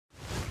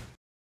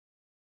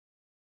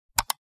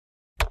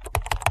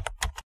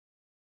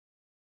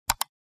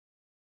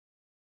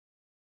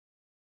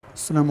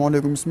Assalamu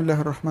alaikum.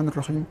 Bismillahir Rahmanir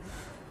Rahim.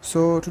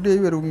 So today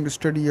we are going to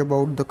study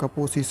about the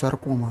Kaposi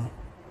sarcoma.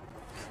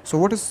 So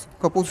what is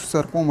Kaposi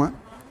sarcoma?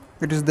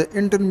 It is the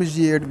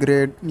intermediate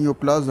grade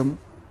neoplasm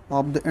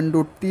of the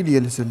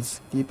endothelial cells.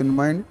 Keep in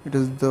mind, it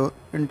is the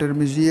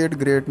intermediate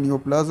grade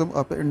neoplasm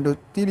of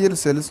endothelial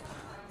cells,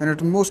 and it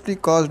is mostly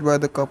caused by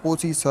the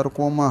Kaposi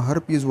sarcoma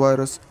herpes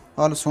virus,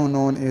 also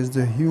known as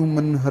the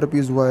human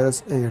herpes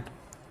virus 8.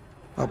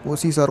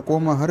 Kaposi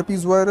sarcoma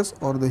herpes virus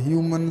or the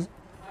human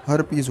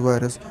herpes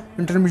virus.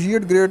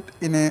 Intermediate grade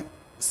in a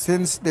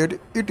sense that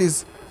it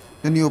is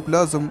the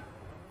neoplasm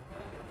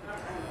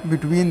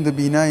between the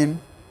benign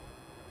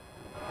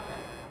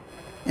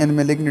and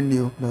malignant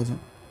neoplasm.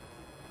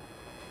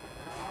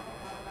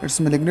 Its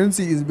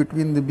malignancy is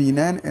between the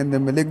benign and the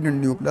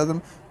malignant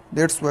neoplasm.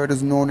 That's why it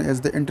is known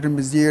as the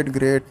intermediate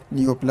grade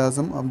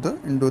neoplasm of the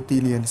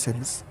endothelial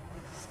cells.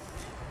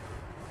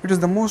 It is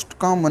the most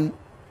common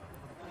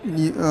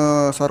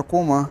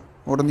sarcoma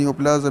or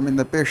neoplasm in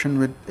the patient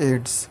with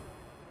AIDS.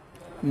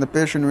 In the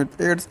patient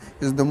with AIDS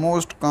is the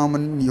most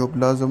common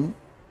neoplasm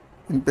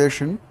in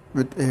patient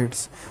with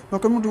AIDS. Now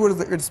coming towards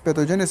the AIDS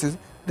pathogenesis,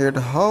 that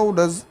how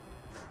does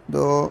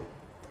the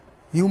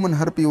human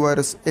herpes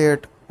virus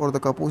 8 or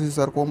the Kaposi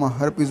sarcoma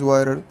herpes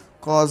virus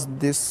cause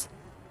this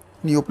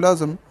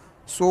neoplasm?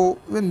 So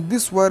when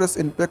this virus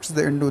infects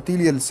the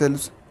endothelial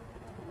cells,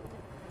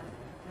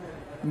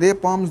 they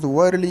form the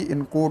virally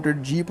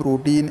encoded G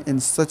protein in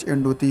such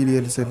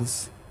endothelial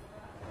cells.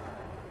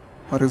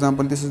 For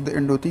example, this is the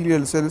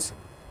endothelial cells,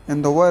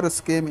 and the virus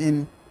came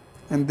in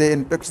and they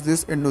infect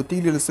this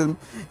endothelial cell.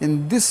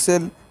 In this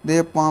cell,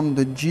 they form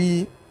the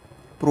G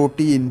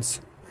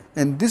proteins,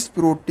 and these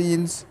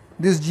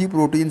G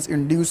proteins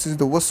induces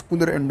the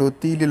vascular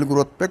endothelial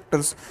growth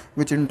factors,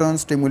 which in turn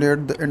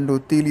stimulate the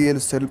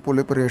endothelial cell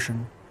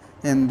proliferation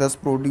and thus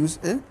produce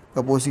a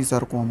Kaposi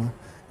sarcoma.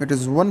 It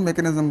is one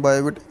mechanism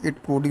by which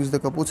it produces the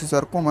Kaposi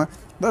sarcoma.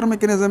 The other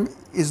mechanism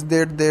is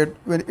that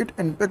when it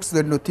infects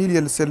the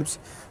endothelial cells,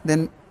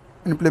 then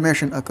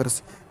inflammation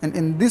occurs, and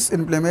in this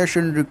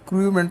inflammation,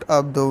 recruitment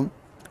of the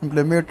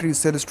inflammatory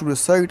cells to the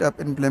site of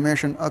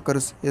inflammation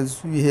occurs.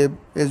 As we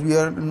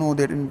all know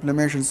that the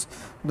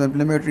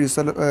inflammatory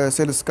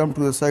cells come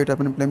to the site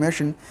of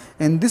inflammation,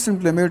 and these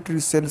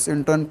inflammatory cells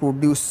in turn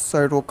produce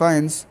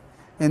cytokines,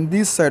 and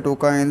these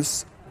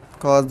cytokines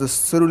cause the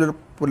cellular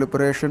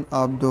proliferation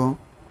of the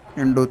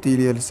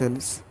endothelial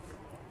cells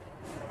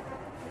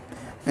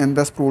and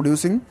thus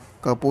producing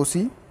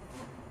Kaposi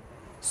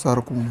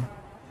sarcoma.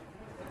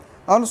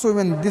 Also,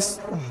 when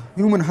this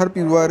human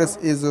herpes virus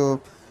is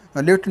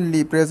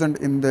latently present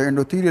in the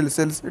endothelial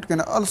cells, it can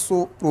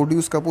also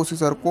produce Kaposi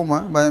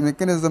sarcoma by a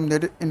mechanism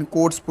that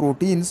encodes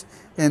proteins,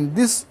 and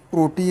these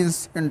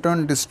proteins in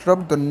turn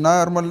disrupt the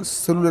normal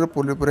cellular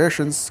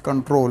proliferations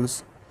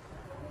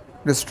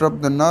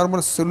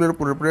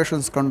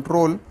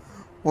control,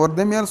 or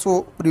they may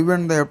also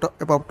prevent the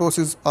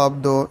apoptosis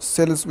of the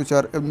cells which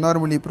are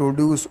abnormally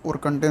produced or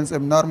contains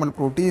abnormal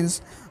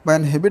proteins by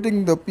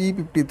inhibiting the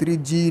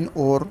p53 gene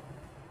or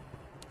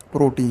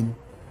protein.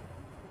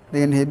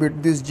 They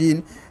inhibit this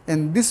gene,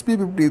 and this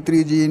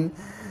p53 gene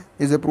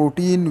is a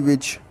protein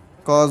which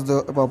causes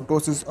the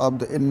apoptosis of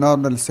the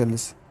abnormal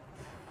cells,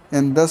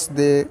 and thus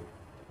they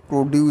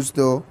produce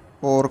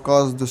or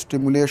cause the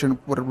stimulation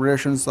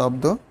proliferations of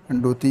the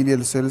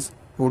endothelial cells,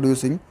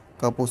 producing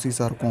Kaposi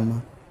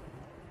sarcoma.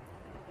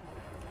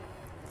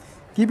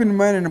 Keep in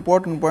mind an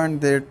important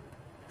point that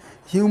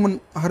human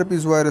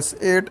herpes virus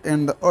 8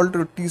 and the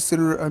altered T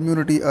cellular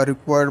immunity are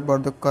required for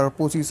the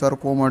Kaposi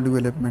sarcoma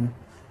development.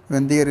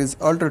 When there is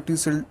altered T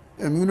cell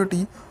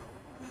immunity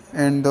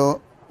and the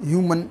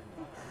human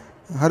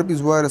herpes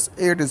virus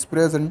 8 is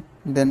present,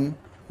 then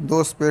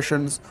those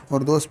patients or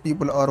those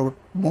people are at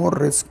more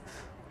risk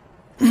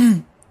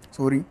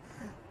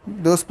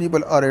those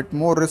people are at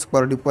more risk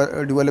for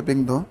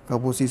developing the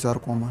Kaposi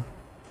sarcoma.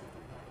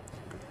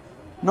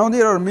 Now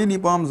there are many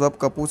forms of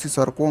Kaposi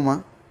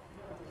sarcoma,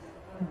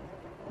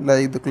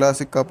 like the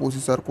classic Kaposi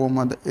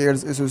sarcoma, the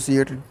AIDS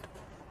associated,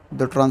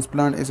 the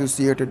transplant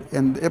associated,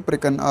 and the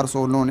African,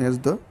 also known as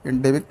the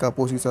endemic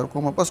Kaposi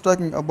sarcoma. First,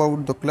 talking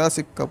about the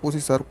classic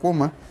Kaposi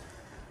sarcoma,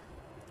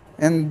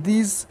 and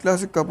these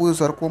classic Kaposi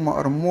sarcoma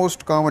are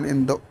most common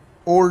in the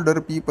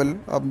older people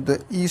of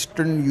the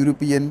Eastern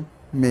European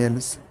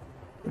males.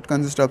 It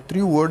consists of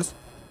three words: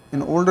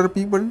 in older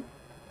people,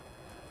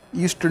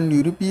 Eastern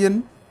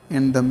European,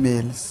 and the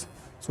males.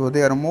 So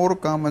they are more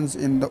common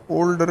in the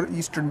older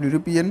Eastern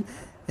European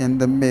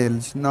and the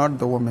males, not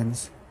the women.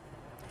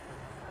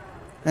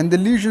 And the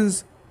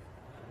lesions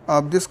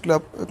of this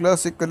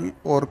classical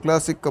or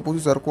classic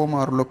Kaposi sarcoma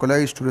are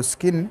localized to the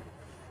skin,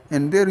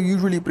 and they are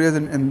usually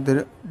present in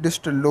the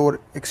distal lower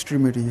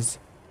extremities,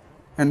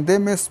 and they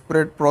may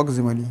spread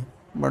proximally,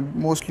 but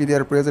mostly they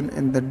are present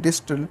in the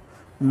distal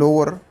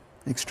lower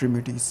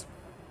extremities,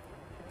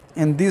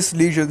 and these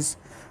lesions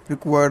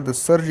require the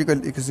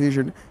surgical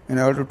excision in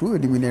order to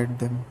eliminate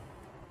them.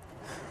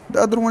 The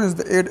other one is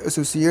the AIDS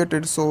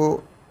associated.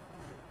 So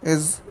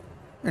as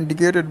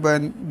indicated by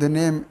the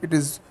name, it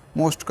is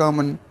most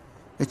common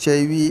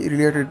HIV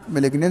related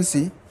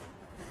malignancy,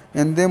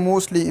 and they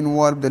mostly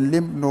involve the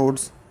lymph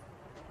nodes,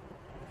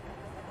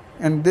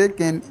 and they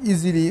can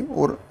easily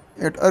or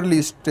at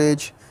early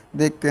stage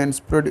they can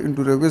spread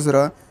into the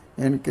viscera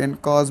and can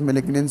cause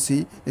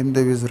malignancy in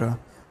the viscera.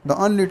 The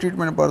only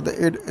treatment for the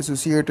AIDS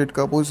associated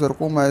Kaposi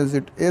sarcoma is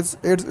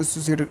AIDS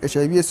associated,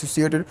 HIV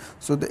associated,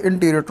 so the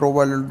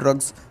antiretroviral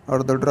drugs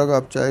are the drug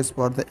of choice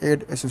for the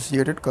AIDS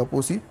associated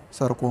Kaposi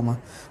sarcoma.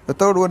 The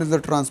third one is the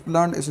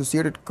transplant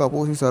associated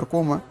Kaposi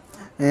sarcoma,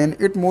 and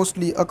it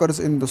mostly occurs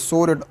in the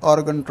solid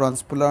organ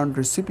transplant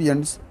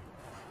recipients,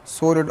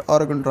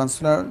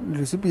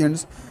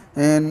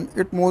 and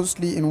it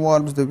mostly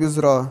involves the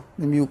viscera,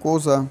 the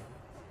mucosa,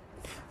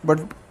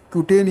 but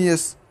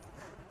cutaneous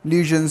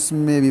lesions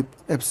may be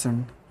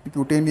absent. The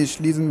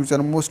cutaneous lesions which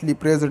are mostly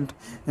present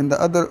in the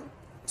other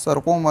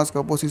sarcomas,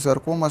 Kaposi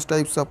sarcomas,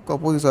 types of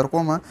Kaposi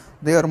sarcoma,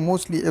 they are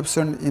mostly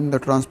absent in the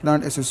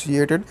transplant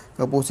associated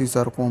Kaposi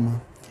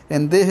sarcoma,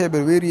 and they have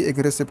a very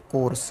aggressive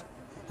course.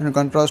 In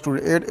contrast to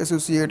the AIDS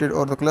associated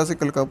or the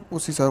classical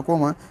Kaposi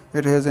sarcoma,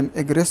 it has an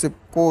aggressive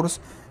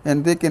course,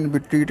 and they can be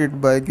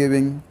treated by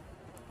giving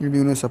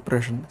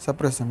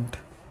immunosuppressant.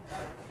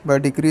 By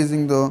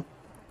decreasing the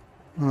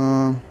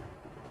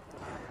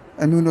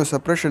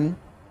immunosuppression,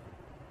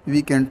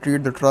 we can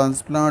treat the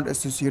transplant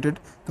associated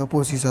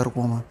Kaposi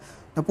sarcoma.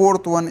 The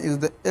fourth one is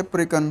the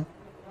African,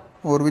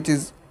 or which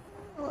is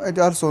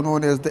also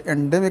known as the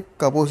endemic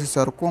Kaposi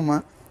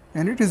sarcoma,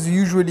 and it is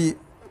usually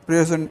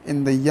present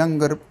in the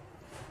younger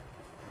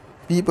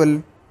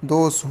people,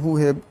 those who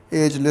have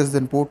age less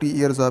than 40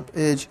 years of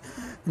age,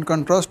 in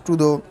contrast to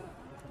the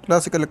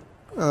classical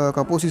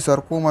Kaposi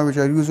sarcoma, which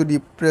are usually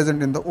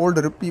present in the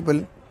older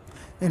people,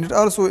 and it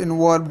also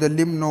involves the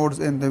lymph nodes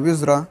and the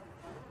viscera.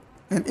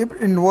 And if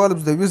it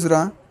involves the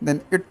viscera,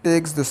 then it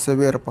takes the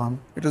severe form.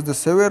 It is the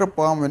severe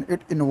form when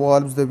it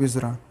involves the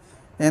viscera.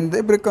 And the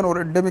African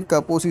or endemic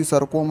Kaposi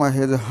sarcoma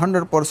has a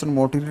 100%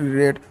 mortality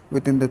rate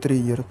within the 3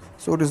 years.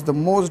 So it is the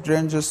most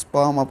dangerous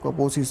form of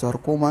Kaposi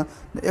sarcoma,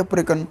 the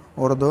African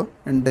or the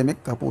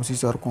endemic Kaposi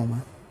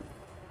sarcoma.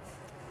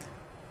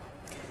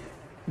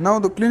 Now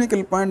the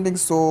clinical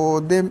findings, so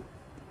the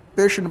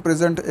patient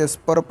present as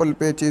purple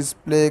patches,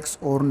 plaques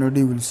or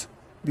nodules.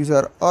 These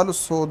are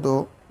also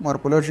the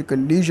morphological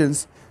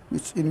lesions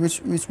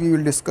which we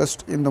will discuss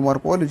in the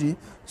morphology.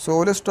 So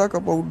let's talk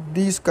about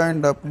these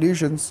kind of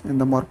lesions in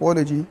the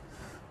morphology.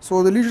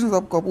 So the lesions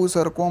of Kaposi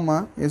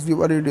sarcoma, as we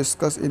already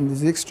discussed,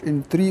 exist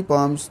in three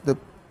forms: the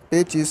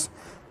patches,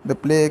 the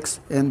plaques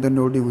and the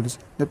nodules.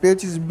 The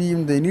patches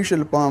being the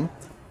initial form,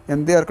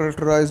 and they are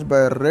characterized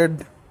by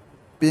red,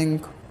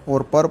 pink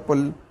or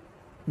purple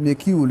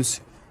macules,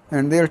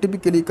 and they are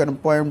typically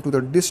confined to the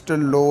distal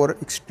lower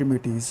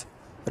extremities.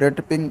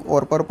 Red, pink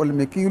or purple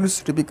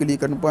macules typically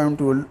confined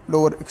to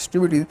lower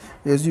extremities,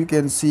 as you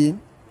can see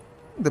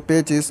the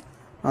patches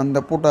on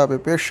the foot of a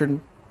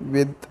patient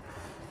with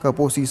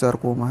Kaposi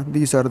sarcoma.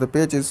 These are the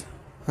patches,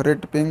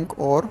 red, pink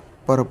or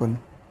purple.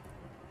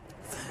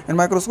 And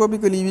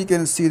microscopically we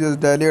can see this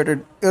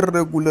dilated,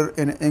 irregular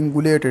and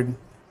angulated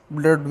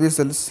blood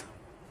vessels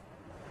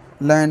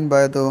lined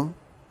by the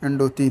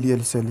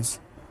endothelial cells.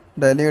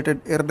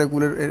 Dilated,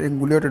 irregular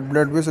and angulated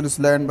blood vessels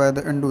lined by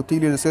the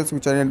endothelial cells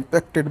which are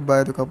infected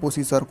by the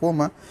Kaposi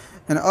sarcoma,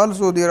 and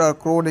also there are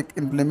chronic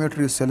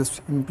inflammatory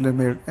cells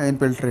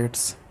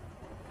infiltrates.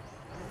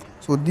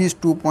 So these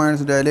 2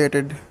 points,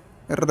 dilated,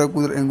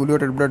 irregular,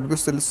 angulated blood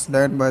vessels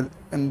lined by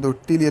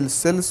endothelial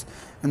cells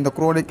and the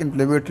chronic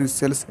inflammatory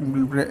cells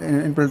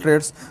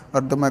infiltrates,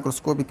 are the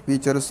microscopic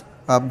features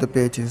of the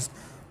patches.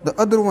 The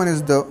other one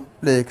is the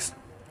plaques.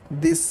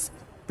 These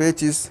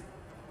patches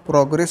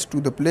progress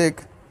to the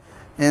plaque,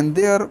 and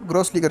they are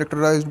grossly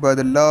characterized by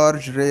the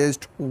large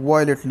raised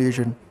violet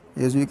lesion.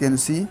 As you can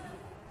see,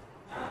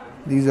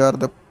 these are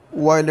the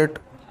violet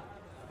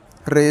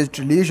raised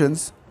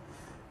lesions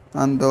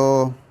on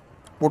the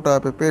foot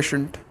of a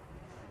patient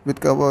with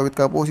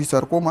Kaposi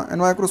sarcoma, and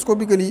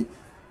microscopically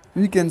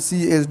we can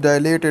see as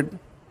dilated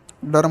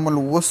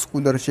dermal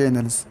vascular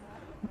channels.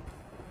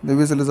 The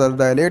vessels are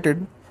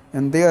dilated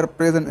and they are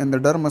present in the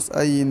dermis,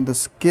 i.e. in the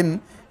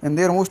skin, and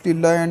they are mostly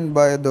lined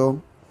by the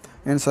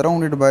and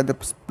surrounded by the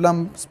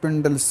plump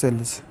spindle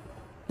cells.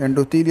 The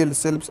endothelial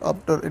cells,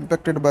 after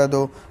infected by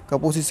the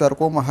Kaposi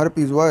sarcoma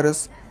herpes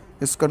virus,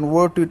 is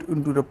converted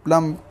into the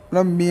plump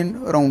mean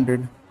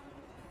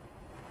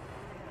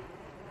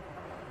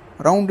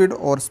rounded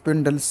or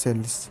spindle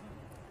cells.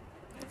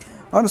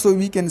 Also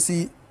we can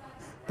see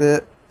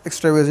the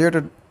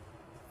extravasated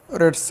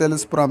red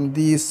cells from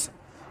these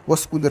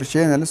vascular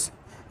channels,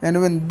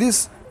 and when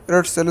these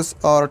red cells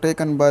are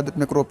taken by the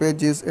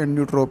macrophages and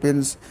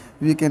neutrophils,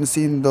 we can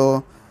see in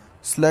the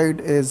slide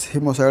as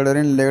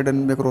hemosiderin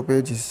laden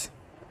macrophages.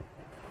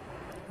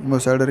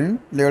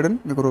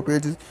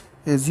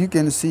 As you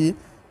can see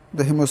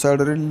the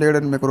hemosiderin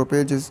laden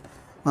macrophages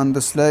on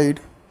the slide.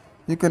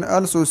 You can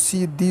also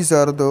see this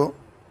is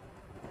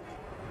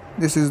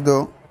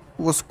the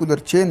vascular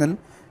channel,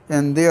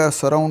 and they are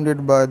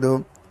surrounded by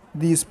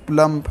these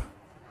plump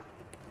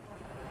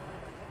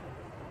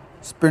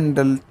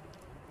spindle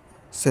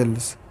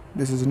cells.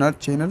 This is not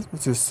channel,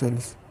 this is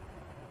cells.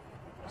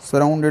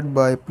 surrounded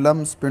by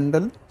plumb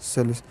spindle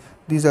cells.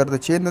 These are the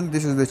channel,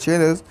 this is the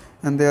channels,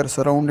 and they are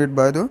surrounded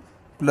by the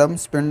plumb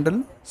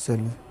spindle cell.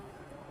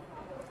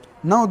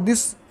 Now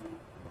this,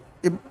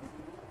 if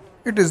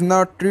it is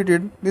not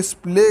treated, this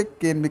plaque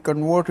can be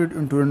converted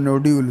into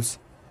nodules,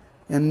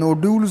 and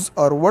nodules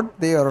are what?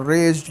 They are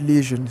raised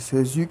lesions.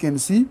 As you can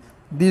see,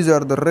 these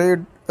are the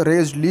red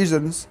raised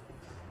lesions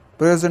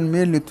present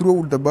mainly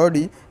throughout the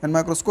body, and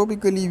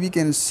microscopically we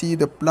can see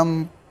the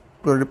plumb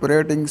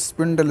proliferating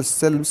spindle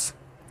cells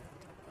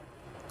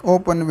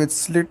open with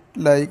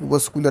slit-like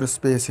vascular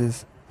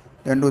spaces.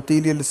 The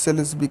endothelial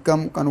cells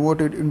become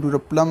converted into the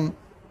plumb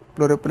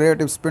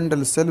proliferative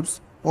spindle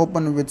cells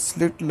open with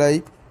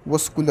slit-like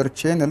vascular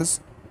channels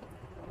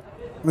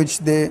which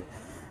they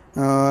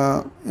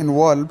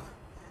involve.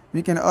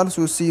 We can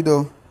also see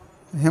the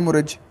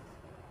hemorrhage,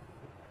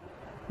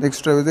 the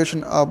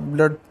extravasation of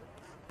blood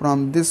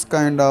from this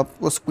kind of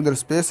vascular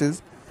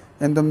spaces,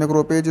 and the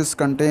macrophages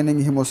containing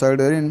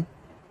hemosiderin,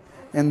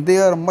 and they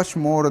are much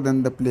more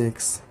than the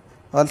plaques.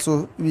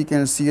 Also we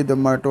can see the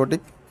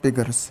mitotic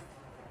figures.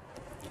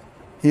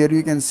 Here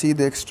you can see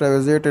the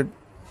extravasated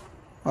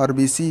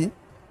RBC,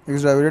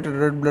 extravasated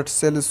red blood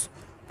cells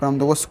from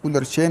the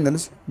vascular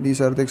channels. These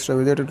are the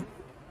extravasated.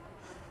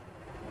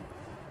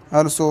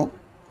 Also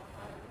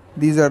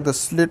these are the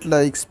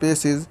slit-like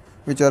spaces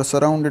which are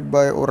surrounded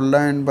by or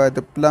lined by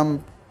the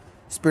plumb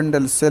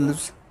spindle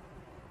cells.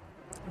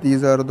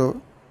 These are the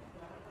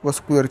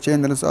vascular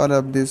channels, all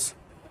of this.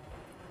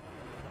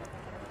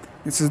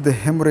 This is the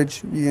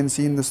hemorrhage, you can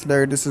see in the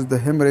slide. This is the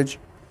hemorrhage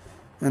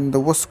and the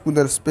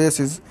vascular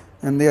spaces,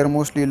 and they are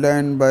mostly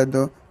lined by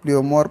the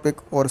pleomorphic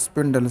or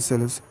spindle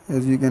cells.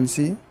 As you can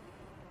see,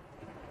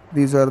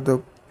 these are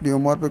the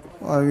pleomorphic.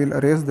 I will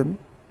erase them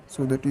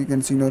so that you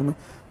can see normal.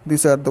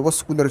 These are the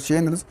vascular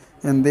channels,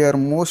 and they are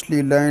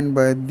mostly lined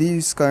by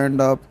these kind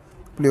of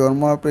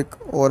pleomorphic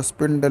or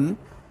spindle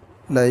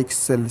like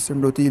cells,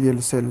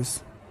 endothelial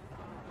cells.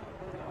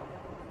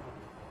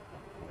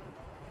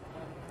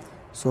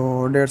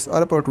 So that's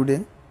all for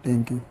today.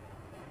 Thank you.